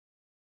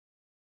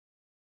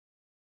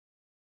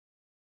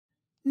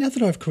Now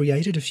that I've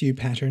created a few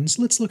patterns,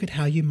 let's look at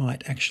how you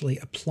might actually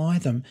apply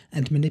them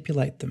and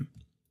manipulate them.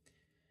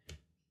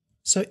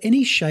 So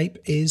any shape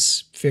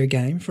is fair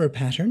game for a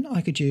pattern.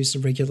 I could use the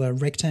regular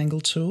rectangle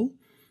tool.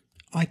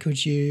 I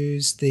could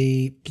use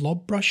the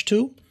blob brush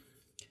tool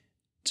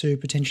to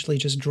potentially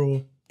just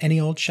draw any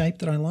old shape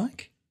that I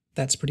like.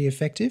 That's pretty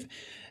effective.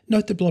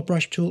 Note the blob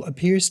brush tool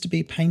appears to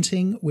be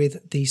painting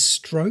with the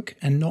stroke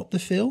and not the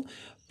fill,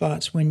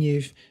 but when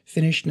you've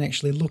finished and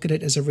actually look at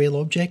it as a real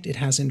object, it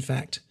has in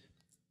fact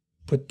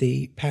put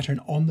the pattern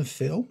on the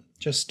fill.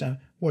 Just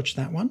watch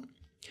that one.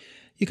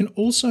 You can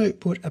also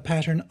put a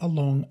pattern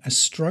along a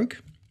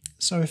stroke.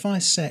 So if I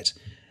set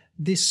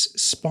this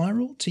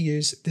spiral to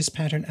use this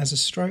pattern as a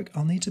stroke,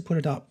 I'll need to put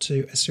it up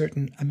to a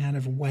certain amount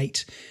of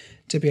weight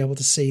to be able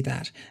to see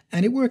that.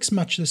 And it works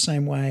much the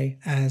same way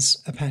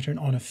as a pattern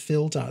on a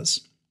fill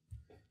does.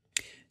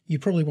 You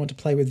probably want to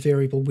play with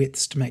variable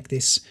widths to make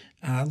this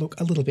look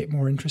a little bit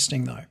more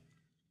interesting though.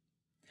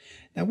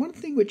 Now, one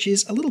thing which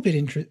is a little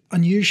bit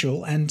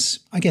unusual and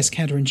I guess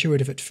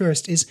counterintuitive at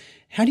first is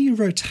how do you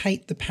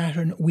rotate the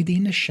pattern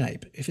within a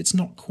shape if it's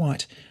not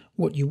quite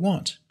what you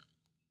want?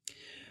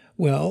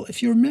 Well,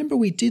 if you remember,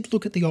 we did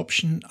look at the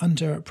option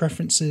under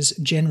Preferences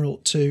General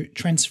to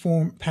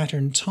transform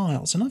pattern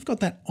tiles, and I've got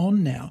that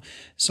on now.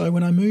 So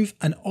when I move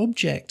an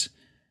object,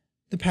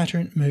 the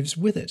pattern moves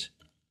with it.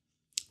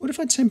 What if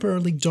I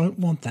temporarily don't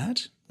want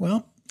that?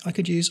 Well, I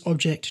could use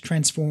Object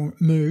Transform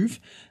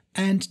Move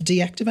and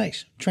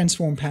deactivate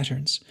transform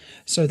patterns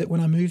so that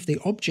when I move the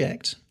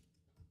object,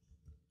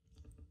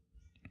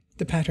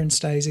 the pattern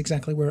stays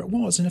exactly where it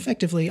was, and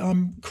effectively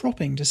I'm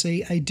cropping to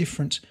see a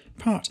different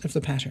part of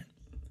the pattern.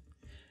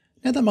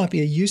 Now that might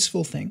be a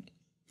useful thing,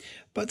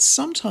 but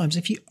sometimes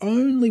if you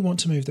only want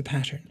to move the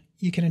pattern,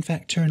 you can in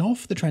fact turn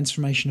off the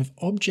transformation of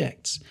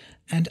objects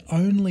and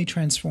only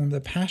transform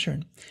the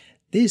pattern.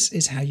 This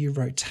is how you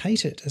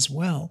rotate it as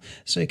well,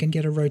 so you can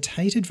get a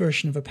rotated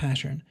version of a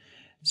pattern.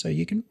 So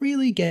you can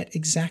really get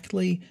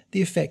exactly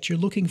the effect you're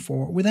looking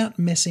for without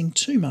messing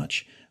too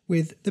much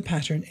with the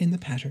pattern in the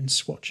pattern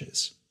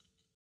swatches.